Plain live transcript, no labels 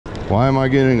Why am I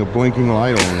getting a blinking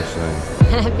light on this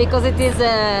thing? Because it is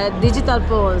a digital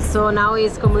pulse, so now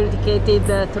it's communicated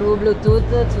through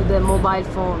Bluetooth to the mobile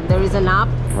phone. There is an app.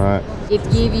 Right. It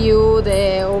gives you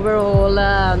the overall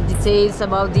details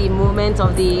about the movement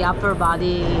of the upper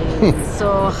body.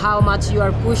 So how much you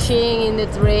are pushing in the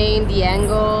terrain, the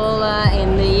angle,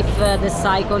 and if the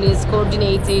cycle is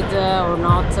coordinated or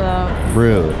not.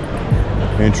 Really?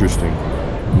 Interesting.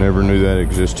 Never knew that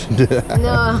existed.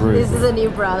 No, this is a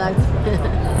new product.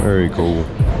 Very cool.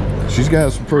 She's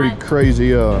got some pretty crazy.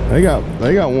 They got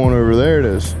one over there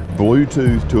that's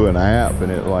Bluetooth to an app,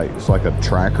 and it's like a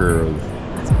tracker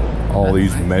of all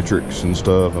these metrics and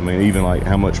stuff. I mean, even like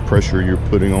how much pressure you're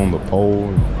putting on the pole.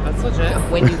 That's legit.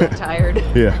 When you get tired.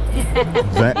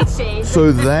 Yeah.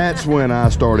 So that's when I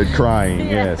started crying.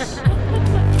 Yes.